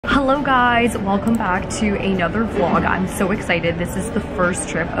Hello guys, welcome back to another vlog. I'm so excited. This is the first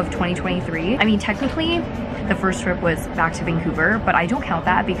trip of 2023. I mean, technically the first trip was back to Vancouver, but I don't count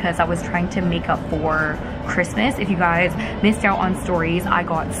that because I was trying to make up for Christmas. If you guys missed out on stories, I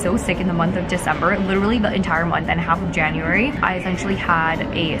got so sick in the month of December, literally the entire month and half of January. I essentially had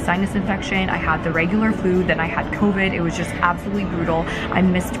a sinus infection, I had the regular flu, then I had COVID. It was just absolutely brutal. I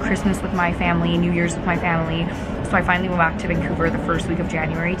missed Christmas with my family, New Year's with my family. So I finally went back to Vancouver the first week of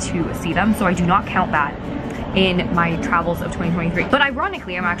January to see them. So I do not count that in my travels of 2023. But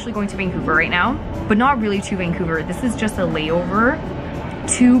ironically, I'm actually going to Vancouver right now, but not really to Vancouver. This is just a layover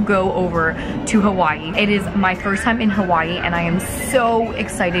to go over to Hawaii. It is my first time in Hawaii and I am so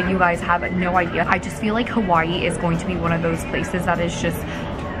excited. You guys have no idea. I just feel like Hawaii is going to be one of those places that is just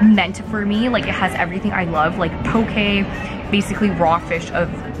meant for me. Like, it has everything I love, like poke, basically raw fish of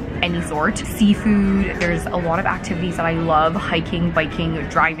any sort, seafood. There's a lot of activities that I love: hiking, biking,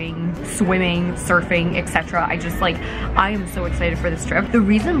 driving, swimming, surfing, etc. I am so excited for this trip. The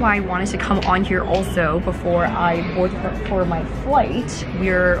reason why I wanted to come on here also before I board for my flight,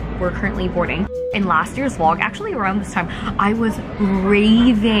 we're currently boarding. In last year's vlog, actually around this time, I was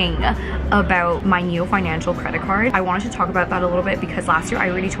raving about my Neo Financial credit card. I wanted to talk about that a little bit because last year I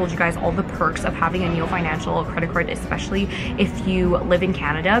already told you guys all the perks of having a Neo Financial credit card, especially if you live in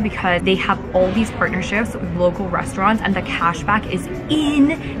Canada, because they have all these partnerships with local restaurants and the cashback is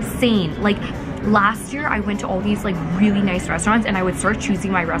insane. Like, last year I went to all these like really nice restaurants and I would start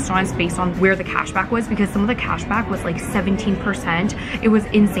choosing my restaurants based on where the cashback was, because some of the cashback was like 17%. It was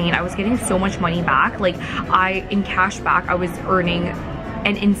insane. I was getting so much money back. Like, in cashback I was earning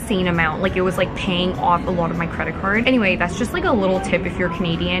an insane amount. Like, it was like paying off a lot of my credit card. Anyway, that's just like a little tip if you're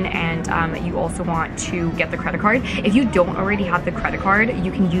Canadian and you also want to get the credit card. If you don't already have the credit card,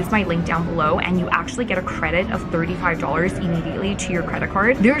 you can use my link down below and you actually get a credit of $35 immediately to your credit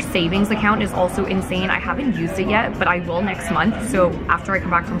card. Their savings account is also insane. I haven't used it yet, but I will next month. So after I come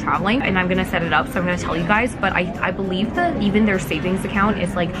back from traveling, and I'm gonna set it up, so I'm gonna tell you guys, but I believe that even their savings account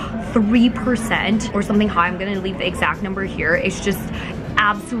is like 3% or something high. I'm gonna leave the exact number here. It's just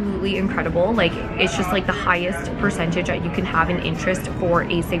absolutely incredible. Like, it's just like the highest percentage that you can have in interest for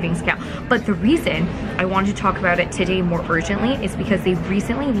a savings account. But the reason I wanted to talk about it today more urgently is because they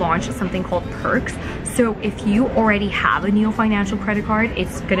recently launched something called Perks. So if you already have a Neo Financial credit card,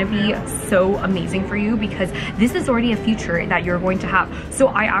 it's gonna be so amazing for you because this is already a feature that you're going to have. So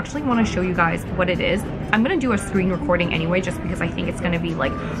I actually want to show you guys what it is. I'm gonna do a screen recording anyway, just because I think it's gonna be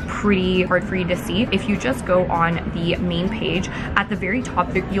like pretty hard for you to see. If you just go on the main page, at the very top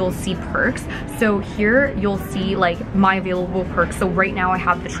you'll see perks. So here you'll see like my available perks. So right now I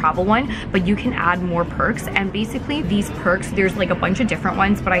have the travel one, but you can add more perks. And basically these perks, there's like a bunch of different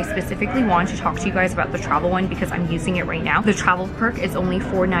ones, but I specifically want to talk to you guys about the travel one because I'm using it right now. The travel perk is only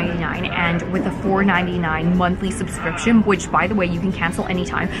 $4.99, and with a $4.99 monthly subscription, which by the way you can cancel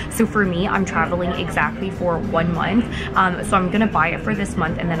anytime. So for me, I'm traveling exactly for 1 month. So I'm gonna buy it for this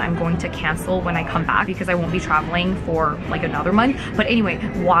month and then I'm going to cancel when I come back because I won't be traveling for like another month. But anyway,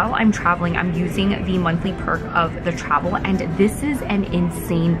 while I'm traveling, I'm using the monthly perk of the travel, and this is an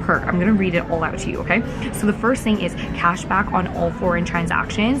insane perk. I'm gonna read it all out to you, okay? So the first thing is cashback on all foreign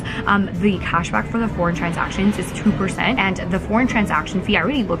transactions. The cashback for the foreign transactions is 2%, and the foreign transaction fee, I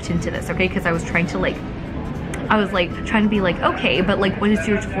already looked into this, okay? Because I was trying to be like, okay, but like, what is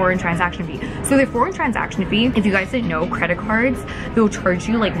your foreign transaction fee? So the foreign transaction fee, if you guys didn't know, credit cards, they'll charge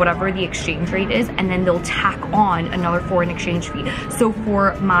you like whatever the exchange rate is, and then they'll tack on another foreign exchange fee. So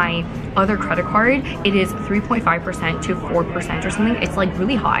for my other credit card, it is 3.5% to 4% or something. It's like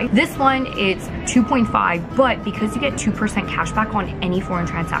really high. This one, it's 2.5, but because you get 2% cashback on any foreign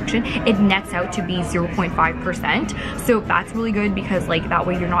transaction, it nets out to be 0.5%. So that's really good because like that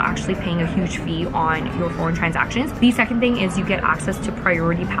way you're not actually paying a huge fee on your foreign transactions. The second thing is you get access to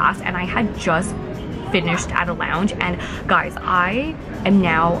Priority Pass, and I had just finished at a lounge, and guys, I am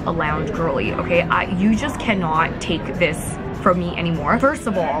now a lounge girly, okay? You just cannot take this from me anymore. First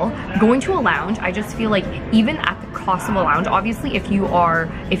of all, going to a lounge, I just feel like even at the cost of a lounge, obviously if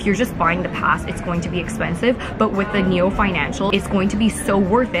you're just buying the pass, it's going to be expensive, but with the Neo Financial, it's going to be so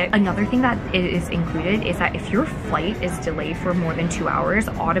worth it. Another thing that is included is that if your flight is delayed for more than 2 hours,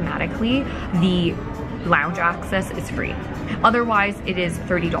 automatically the lounge access is free. Otherwise, it is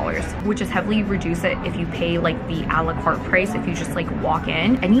 $30, which is heavily reduced if you pay like the a la carte price. If you just like walk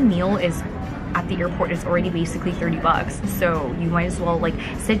in, any meal is at the airport is already basically 30 bucks. So you might as well like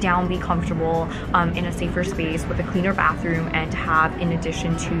sit down, be comfortable in a safer space with a cleaner bathroom, and have, in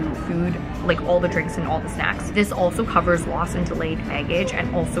addition to food, like all the drinks and all the snacks. This also covers lost and delayed baggage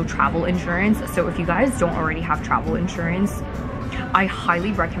and also travel insurance. So if you guys don't already have travel insurance, I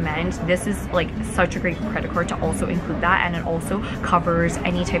highly recommend. This is like such a great credit card to also include that, and it also covers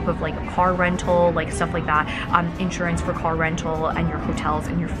any type of like car rental, like stuff like that, insurance for car rental and your hotels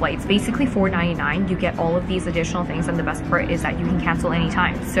and your flights. Basically $4.99, you get all of these additional things, and the best part is that you can cancel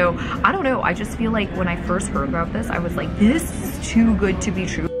anytime. So I don't know, I just feel like when I first heard about this, I was like, this is too good to be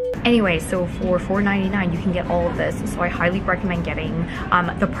true. Anyway, so for $4.99 you can get all of this, so I highly recommend getting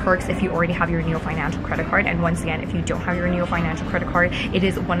the perks if you already have your Neo Financial credit card. And once again, if you don't have your Neo Financial credit card, it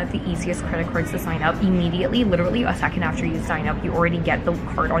is one of the easiest credit cards to sign up immediately. Literally a second after you sign up, you already get the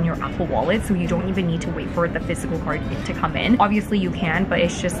card on your Apple Wallet, so you don't even need to wait for the physical card to come in. Obviously you can, but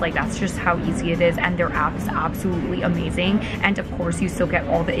it's just like, that's just how easy it is, and their app is absolutely amazing. And of course you still get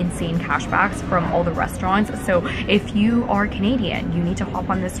all the insane cashbacks from all the restaurants. So if you are Canadian, you need to hop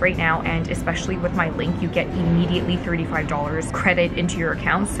on this right now, and especially with my link, you get immediately $35 credit into your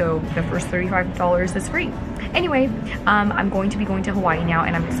account, so the first $35 is free. Anyway, I'm going to be going to Hawaii now,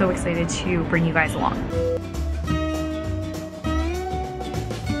 and I'm so excited to bring you guys along.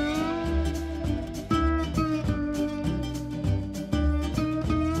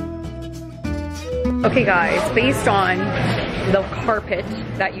 Okay guys, based on the carpet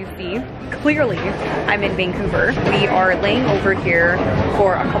that you see, clearly I'm in Vancouver. We are laying over here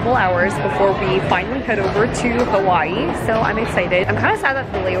for a couple hours before we finally head over to Hawaii, so I'm excited. I'm kind of sad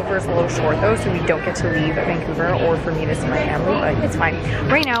that the layover is a little short though, so we don't get to leave Vancouver or for me to see my family, but it's fine.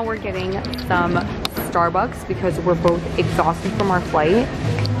 Right now we're getting some Starbucks because we're both exhausted from our flight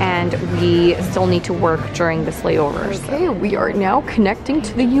and we still need to work during this layover. Okay, we are now connecting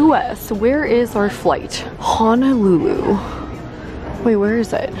to the US. Where is our flight? Honolulu. Wait, where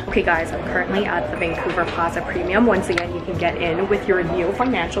is it? Okay guys, I'm currently at the Vancouver Plaza Premium. Once again, you can get in with your Neo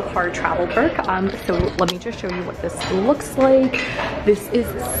Financial Card travel perk. So let me just show you what this looks like. This is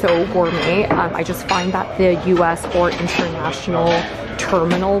so gourmet. I just find that the US or international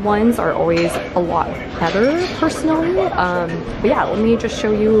terminal ones are always a lot better personally. But yeah, let me just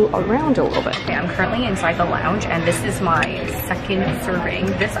show you around a little bit. Okay, I'm currently inside the lounge and this is my second serving.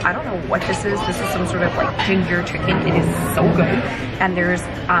 This, I don't know what this is. This is some sort of like ginger chicken. It is so good. And there's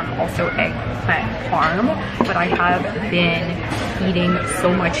also eggplant parm, but I have been eating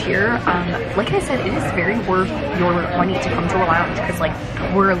so much here. Like I said, it is very worth your money to come to a lounge because like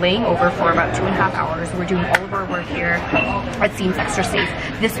we're laying over for about 2.5 hours. We're doing all of our work here. It seems extra safe.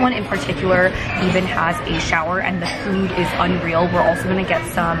 This one in particular even has a shower and the food is unreal. We're also gonna get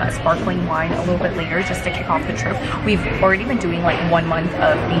some sparkling wine a little bit later just to kick off the trip. We've already been doing like 1 month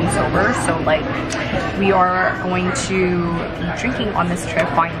of being sober, so like we are going to be drinking on this trip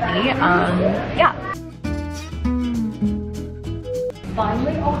finally. Yeah.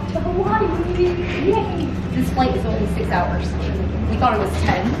 Finally off to Hawaii! Yay! This flight is only 6 hours. We thought it was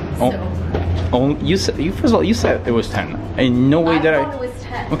 10, so. Oh, you said, first of all, you said it was 10. And no way that I thought it was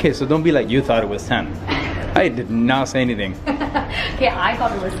 10. Okay, so don't be like you thought it was 10. I did not say anything. Okay, I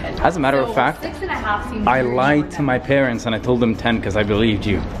thought it was 10. As a matter of fact, 6.5 seems I lied to my parents and I told them 10 because I believed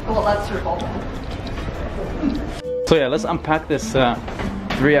you. Well, that's your fault. So yeah, let's unpack this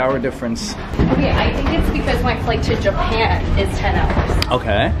 3-hour difference. Okay, I think it's because my flight to Japan is 10 hours.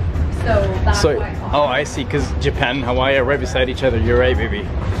 Okay. So that's why I thought. Oh, I see, because Japan and Hawaii are right beside each other. You're right, baby.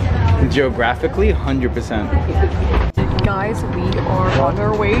 Geographically, 100%. Guys, we are on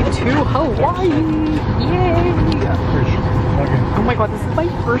our way to Hawaii. Yay! Oh my god, this is my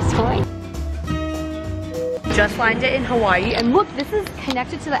first time. Just landed in Hawaii, and look, this is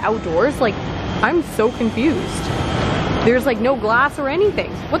connected to the outdoors. Like, I'm so confused. There's like no glass or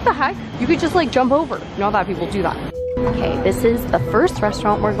anything. What the heck? You could just like jump over. Not that people do that. Okay, this is the first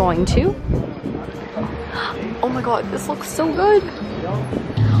restaurant we're going to. Oh my god, this looks so good.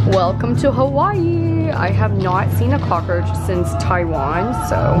 Welcome to Hawaii. I have not seen a cockroach since Taiwan,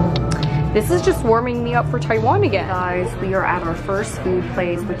 so this is just warming me up for Taiwan again. Guys, we are at our first food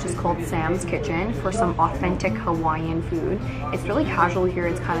place, which is called Sam's Kitchen, for some authentic Hawaiian food. It's really casual here.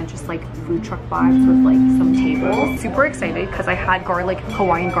 It's kind of just like food truck vibes with like some tables. Super excited because I had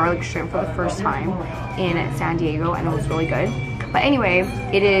Hawaiian garlic shrimp for the first time in San Diego and it was really good. But anyway,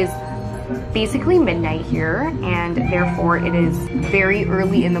 it is basically midnight here and therefore it is very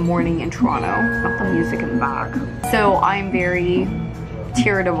early in the morning in Toronto. Not the music in the back. So I'm very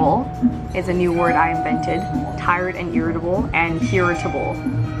irritable is a new word I invented. Tired and irritable and irritable.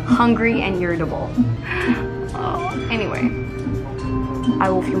 Hungry and irritable. Anyway, I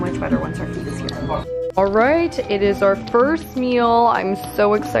will feel much better once our food is here. Alright, it is our first meal. I'm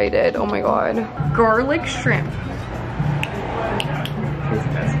so excited. Oh my god. Garlic shrimp.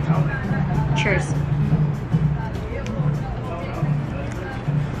 Cheers.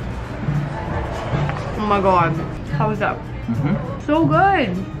 Oh my god. How is that? So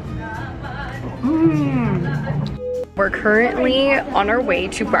good. We're currently on our way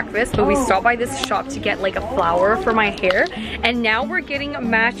to breakfast, but we stopped by this shop to get like a flower for my hair, and now we're getting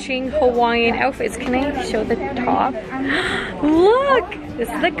matching Hawaiian outfits. Can I show the top? Look! This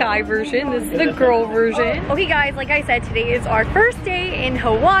is the guy version, this is the girl version. Okay guys, like I said, today is our first day in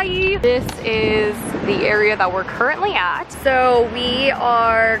Hawaii. This is the area that we're currently at. So we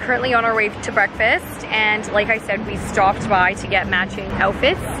are currently on our way to breakfast, and like I said, we stopped by to get matching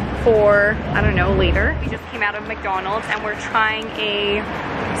outfits for, I don't know, later. We just came out of McDonald's and we're trying a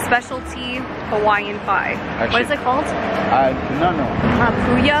specialty Hawaiian pie. Actually, what is it called? I do not know.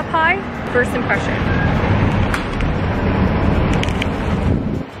 Puya pie? First impression.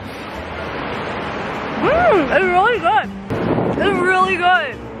 It's really good. It's really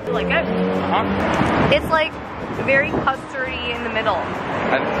good. You like it? It's like very custardy in the middle.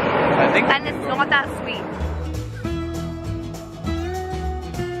 I think. And it's not that sweet.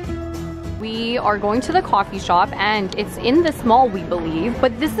 We are going to the coffee shop and it's in this mall, we believe,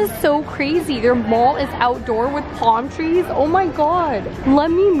 but this is so crazy. Their mall is outdoor with palm trees. Oh my god. Let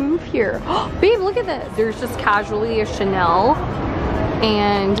me move here. Babe, look at this. There's just casually a Chanel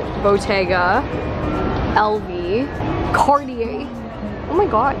and Bottega, LV, Cartier. Oh my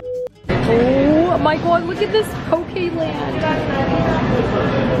god. Oh my god, look at this Poke Land.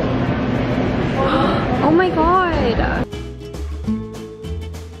 Oh my god.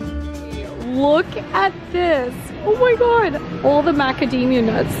 Look at this. Oh my god. All the macadamia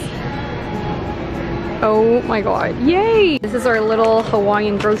nuts. Oh my god. Yay. This is our little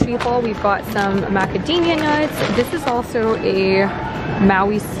Hawaiian grocery haul. We've got some macadamia nuts. This is also a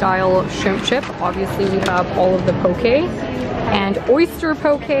Maui style shrimp chip. Obviously we have all of the poke and oyster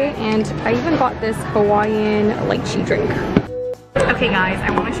poke, and I even got this Hawaiian lychee drink. Okay guys,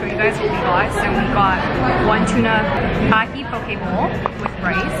 I want to show you guys what we got. So we got one tuna ahi poke bowl with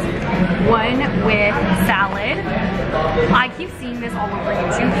rice, one with salad. I keep seeing this all over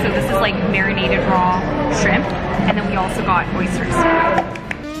YouTube, so this is like marinated raw shrimp, and then we also got oysters.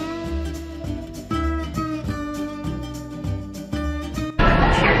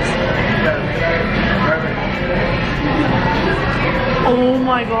 Cheers. Oh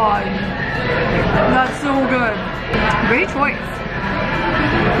my god, that's so good. Great choice.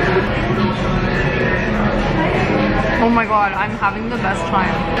 Oh my god, I'm having the best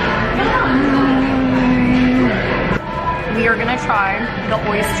time. We are gonna try the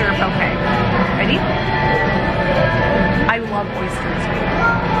oyster poke. Ready? I love oysters.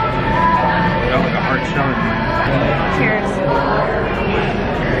 Got like a hard shell in there. Cheers.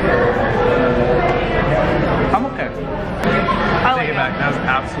 I'm okay. I like it. Back. That was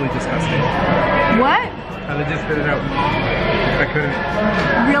absolutely disgusting. What? I legit spit it out. I couldn't.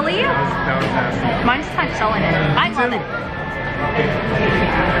 Really? That was nasty. Mine just had shell in it. I love it.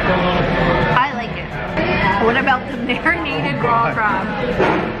 I like it. What about the marinated raw crab?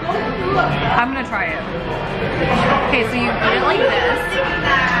 I'm gonna try it. Okay, so you eat it like this,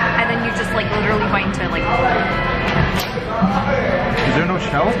 and then you just like literally bite into it like. Is there no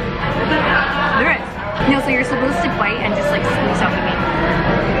shell? There is. No, so you're supposed to bite and just like squeeze out the meat.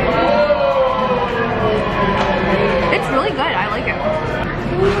 It's really good. I like it.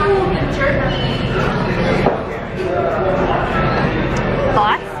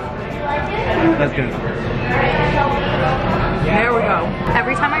 Thoughts? That's good. There we go.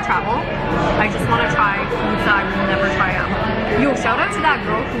 Every time I travel, I just want to try foods that I will never try out. Yo, shout out to that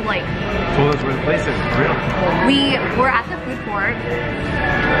girl who like told us where the place is, for real. We were at the food court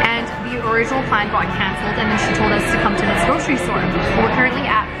and the original plan got canceled, and then she told us to come to this grocery store. We're currently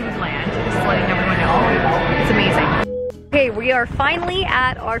at Foodland, just letting everyone know. It's amazing. Okay, we are finally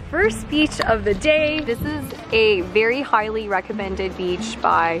at our first beach of the day. This is a very highly recommended beach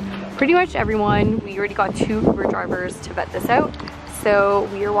by pretty much everyone. We already got 2 Uber drivers to vet this out, so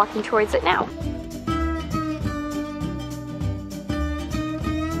we are walking towards it now.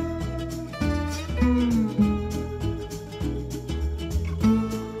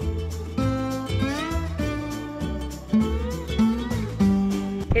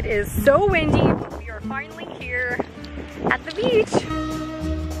 It is so windy, but we are finally here at the beach.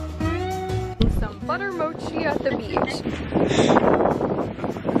 Some butter mochi at the beach.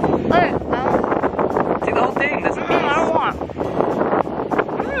 See the whole thing. That's what I don't want.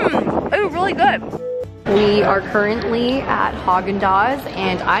 Oh, really good. We are currently at Haagen-Dazs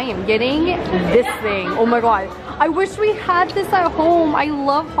and I am getting this thing. Oh my god. I wish we had this at home. I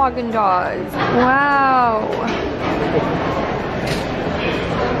love Haagen-Dazs. Wow.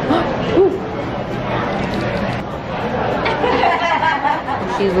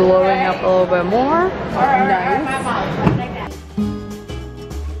 She's blowing up a little bit more. Nice.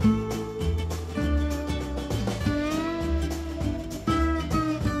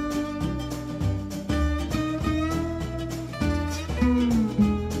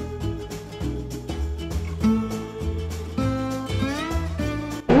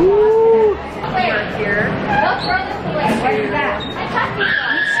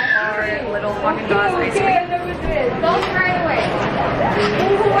 Haagen-Dazs ice cream. Don't throw it away.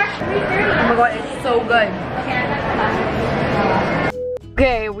 Oh my god, it's so good.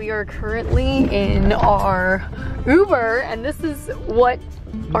 Okay, we are currently in our Uber, and this is what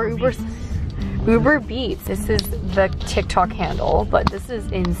our Uber Beats. This is the TikTok handle, but this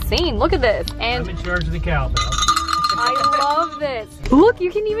is insane. Look at this. And I'm in charge of the cowbell. I love this. Look, you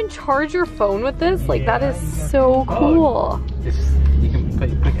can even charge your phone with this. Like, that is so cool. You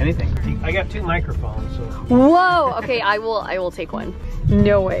can pick anything. I got 2 microphones, so. Whoa. Okay, I will take one.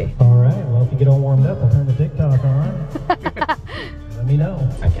 No way. All right, well, if you get all warmed up, I'll turn the TikTok on. Let me know.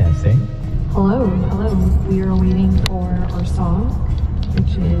 I can't sing. Hello. We are waiting for our song,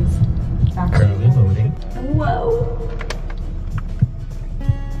 which is Currently loading. Whoa.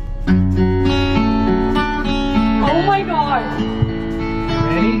 Oh my god.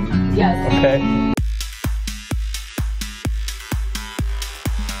 Ready? Yes. Okay.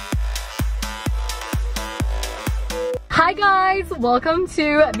 Hi guys, welcome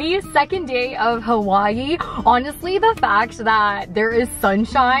to the second day of Hawaii. Honestly, the fact that there is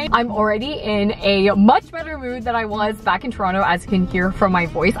sunshine, I'm already in a much better mood than I was back in Toronto, as you can hear from my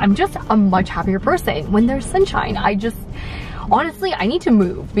voice. I'm just a much happier person when there's sunshine. Honestly, I need to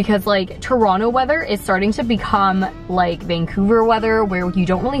move because like Toronto weather is starting to become like Vancouver weather where you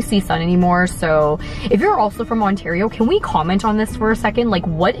don't really see sun anymore. So if you're also from Ontario, can we comment on this for a second? Like,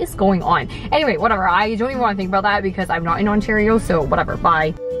 what is going on? Anyway, whatever. I don't even want to think about that because I'm not in Ontario, so whatever,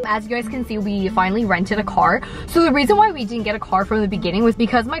 bye. As you guys can see, we finally rented a car. So the reason why we didn't get a car from the beginning was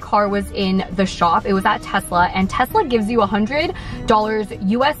because my car was in the shop. It was at Tesla, and Tesla gives you $100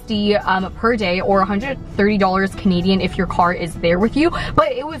 USD per day, or $130 Canadian if your car is there with you.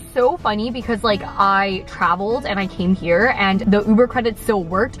 But it was so funny because like I traveled and I came here and the Uber credits still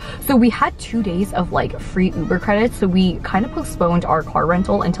worked. So we had 2 days of like free Uber credits. So we kind of postponed our car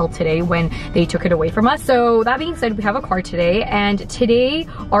rental until today when they took it away from us. So that being said, we have a car today, and today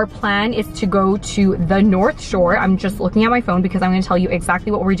our plan is to go to the North Shore. I'm just looking at my phone because I'm going to tell you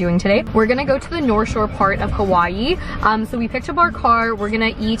exactly what we're doing today. We're going to go to the North Shore part of Hawaii. So we picked up our car. We're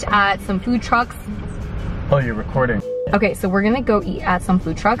going to eat at some food trucks. Oh, you're recording. Okay, so we're gonna go eat at some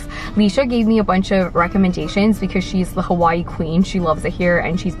food trucks. Leisha gave me a bunch of recommendations because she's the Hawaii queen. She loves it here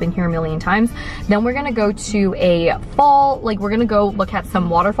and she's been here a million times. Then we're gonna go to a fall, like we're gonna go look at some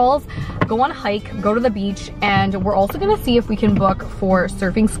waterfalls, go on a hike, go to the beach, and we're also gonna see if we can book for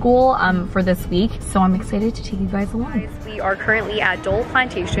surfing school for this week. So I'm excited to take you guys along. We are currently at Dole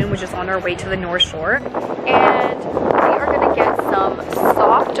Plantation, which is on our way to the North Shore. And we are gonna get some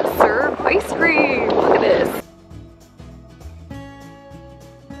soft serve ice cream. Look at this.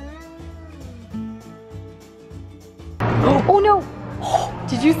 Oh no!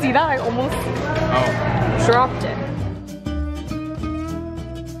 Did you see that? I almost dropped it.